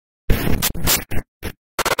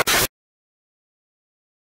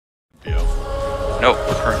Nope,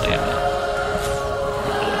 we're currently in it.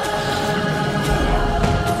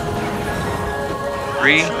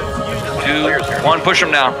 3, 2, 1, push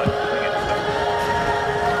him now.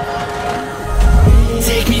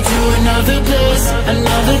 Take me to another place,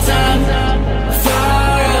 another time,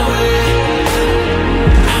 far away.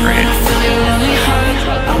 Great.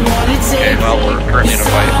 Okay, well, we're currently in a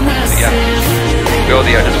fight. Yeah. Go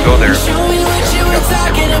the just go there. Show me what you were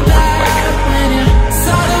talking about.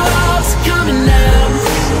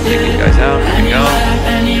 Take these guys out. There you go.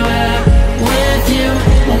 Anywhere with you,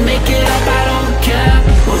 we'll make it up. I don't care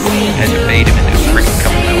what we And do. debate him into freaking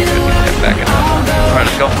coming out. Get back in.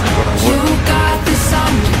 Alright, let's go. Let's go to the wood.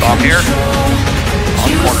 Bomb here.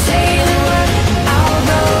 On the corner.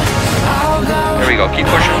 There we go.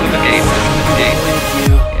 Keep pushing with the gate. Gate.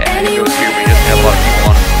 Yeah, it goes here. We just have a lot of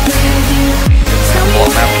people on it. Blow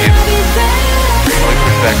up map too. Really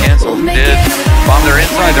push back in. So we did. Bomb. They're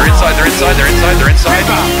inside. They're inside. They're inside. They're inside. They're inside.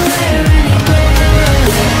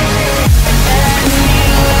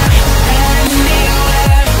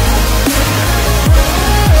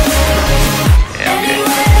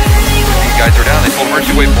 Guys are down, they pulled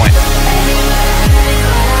emergency waypoint.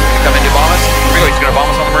 They come in to bomb us. Here we go, he's gonna bomb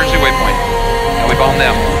us on the emergency waypoint. Now we bomb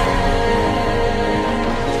them.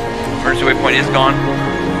 Emergency waypoint is gone.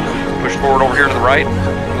 Push forward over here to the right.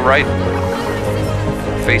 To the right.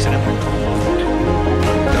 Facing him.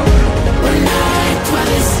 Go.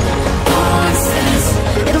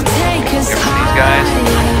 Get these guys.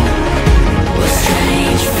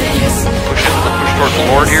 Push towards the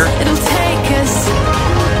Lord here.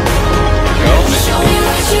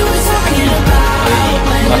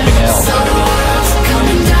 Nothing else.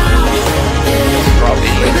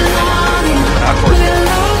 Probably not towards it.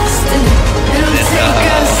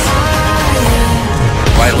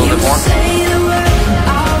 Fight a little bit more.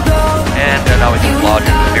 And now we can lodge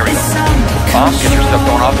it. Here we go. Bomb, get your stuff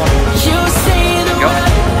going off on. There we go.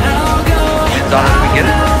 Wins on it if we get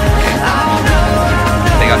it.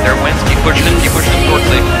 They got their wins. Keep pushing it. Keep pushing it towards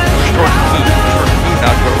the food.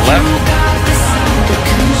 Now go to the left.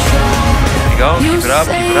 Go, keep it up,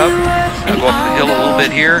 keep it up. Now go up the hill a little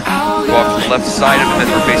bit here. Go off to the left side of him as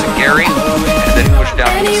we're facing Gary. And then push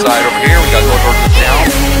down to the side over here. We got to go towards the down.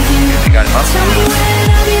 We got him up.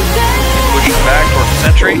 Push him back towards the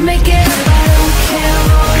sentry. There we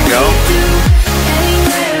go.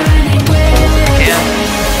 Hold if you can.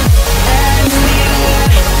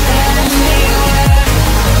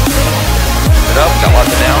 Keep it up, got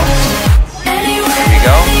lots of downs. There we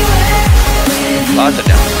go. Lots of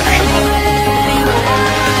downs. Finish him up.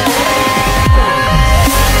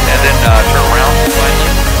 And then turn around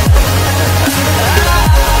finally.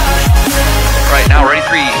 Right now, ready?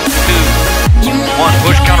 3, 2, 1.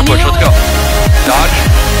 Push, counter push. Let's go. Dodge.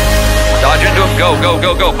 Dodge into him. Go, go,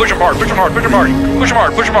 go, go. Push him hard. Push him hard. Push him hard. Push him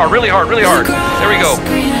hard. Push him hard. Really hard. Really hard. There we go.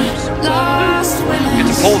 Get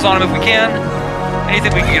some pulls on him if we can.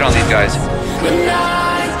 Anything we can get on these guys.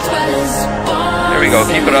 There we go.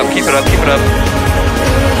 Keep it up. Keep it up. Keep it up.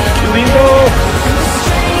 Limbo.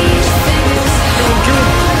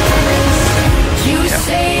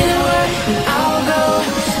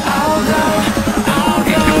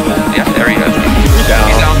 Yeah, there he is. He's down.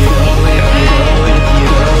 He's down.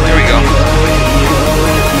 There we go.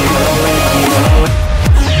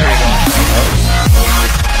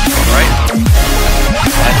 Alright.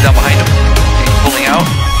 Lands down behind him. He's pulling out.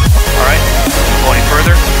 Alright. Go any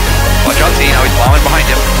further. Watch out, see, now he's bombing behind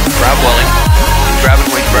him. Grab welling. Grab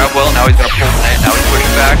well. Now he's gonna pull land. Now he's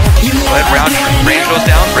pushing back. Go ahead, round. Range goes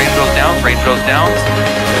down. Range goes down. Range goes down.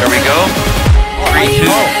 There we go. 3, 2. 3,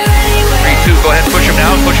 2. Go ahead, push him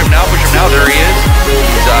now. Push him now. Push him now. There he is.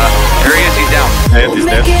 He's there he is. He's down. He's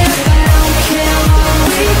dead.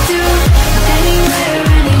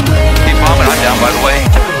 Keep bombing. I'm down, by the way.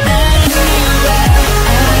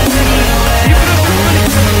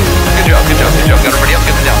 Good job. Good job. Good job. Got everybody up.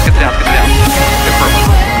 Get the down. Get the down. Get the down. Good purple.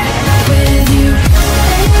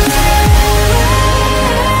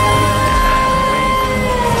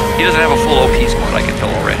 He doesn't have a full OP squad, I can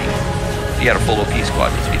tell already. If he had a full OP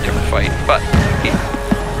squad, it's be a different fight. But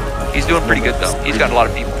he's doing pretty good though. He's got a lot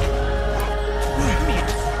of people.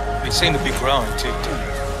 They seem to be growing too. 3,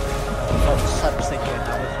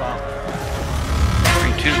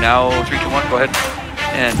 2, now 3, 2, 1, go ahead.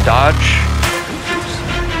 And dodge.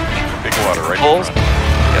 Big water, right? Pulls.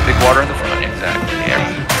 Yeah, big water in the front, exactly. Yeah.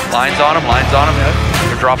 Lines on them, lines on them.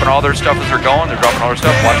 They're dropping all their stuff as they're going. They're dropping all their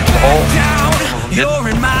stuff. Watch for the hole. You're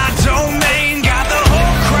in my domain, got the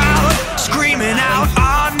whole crowd screaming out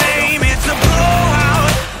our name. It's a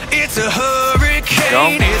blowout, it's a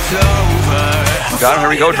hurricane, it's over. Got him,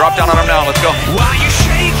 here we go. Drop down on him now. Let's go. Why you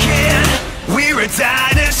shaking? We're a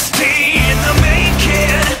dynasty in the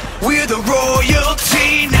making. We're the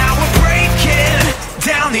royalty. Now we're breaking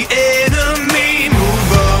down the enemy.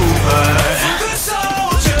 Move over. The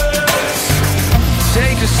soldiers.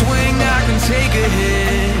 Take a swing, I can take a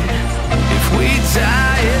hit. If we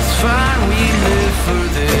die, it's fine. We live for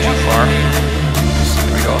this. Too far.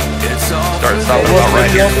 There we go. It's all Start about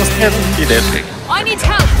right here. He did. I need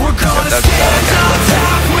help. We're gonna That's stand on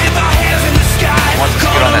top with our hands in the sky. Once we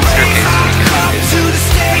get on that staircase, we can constant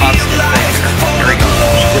thing here. Here we go.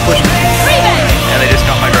 You're pushing. And they just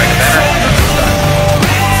got my dragon banner.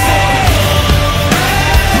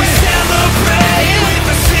 We celebrate with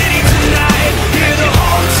the city tonight. Hear the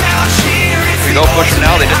hometown cheer. It's We go push them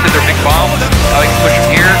now. They just did their big bomb. Now we can push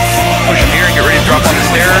them here, and get ready to drop on the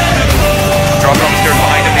stairs. Drop it on the stairs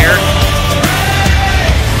behind him here.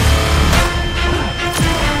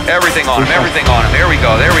 Everything on him, everything on him. There we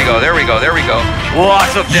go, there we go, there we go, there we go.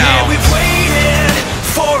 Lots of down.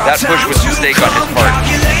 That push was a mistake on his part.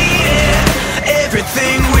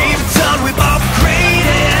 Everything we've done, we've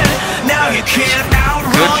upgraded. Now you can't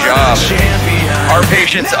outrun Good job. the champion. Our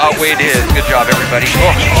patience outweighed his. Good job, everybody.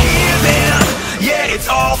 Can you hear them? Yeah, it's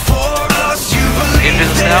all for us. You believe In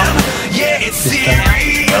business them. now? Yeah, it's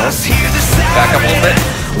serious. Hear the sound. Back up a little bit.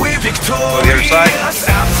 We're victorious. Go to the other side.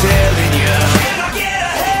 I'm telling you. Can I get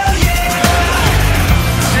a hell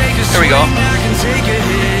yeah? Take a There we go. swing, I can take a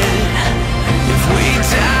hit. If we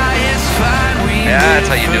die, it's fine. We Yeah, that's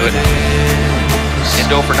how you do it.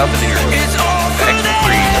 Indo for nothing here. It's all for Thanks for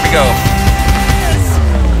free. There we go.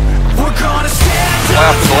 We're gonna stand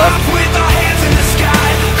Off on to the left. top with our hands in the sky.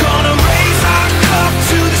 Gonna raise our cup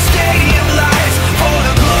to the stadium lights for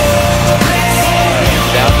the glory.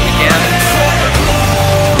 Down if we can.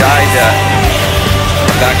 Guide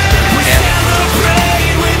back to the We camp.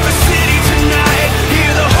 celebrate with the city tonight.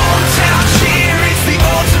 Hear the hometown cheer. It's the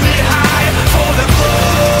ultimate high for the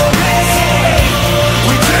glory.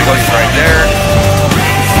 We There we go, he's right there.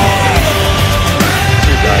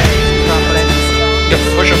 Yep,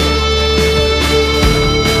 push him.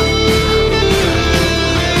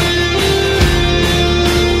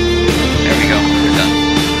 There we go, we're done.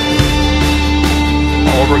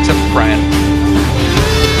 All over except for Brian.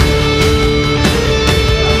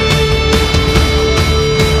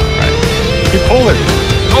 He pulled it.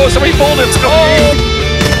 Oh, somebody pulled it!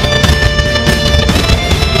 Oh!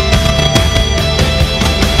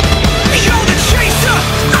 You're the chaser,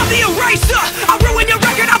 I'm the eraser. I'll ruin your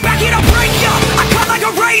record, I'll back it, I'll break ya. I cut like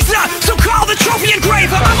a razor, so call the trophy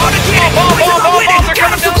engraver. I'm gonna get it, wait till I win it.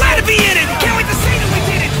 God, I'm so glad to be in it. Can't wait to see that we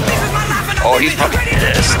did it. This is my life and Oh, he's probably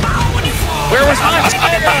pissed. Where was mine?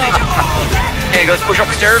 Hey, let's push up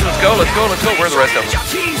the stairs. Let's go, let's go, let's go. Where are the rest of them?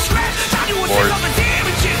 Lord.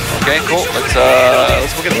 Okay, cool. Let's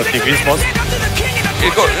go get What TV spot?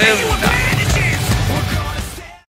 Go.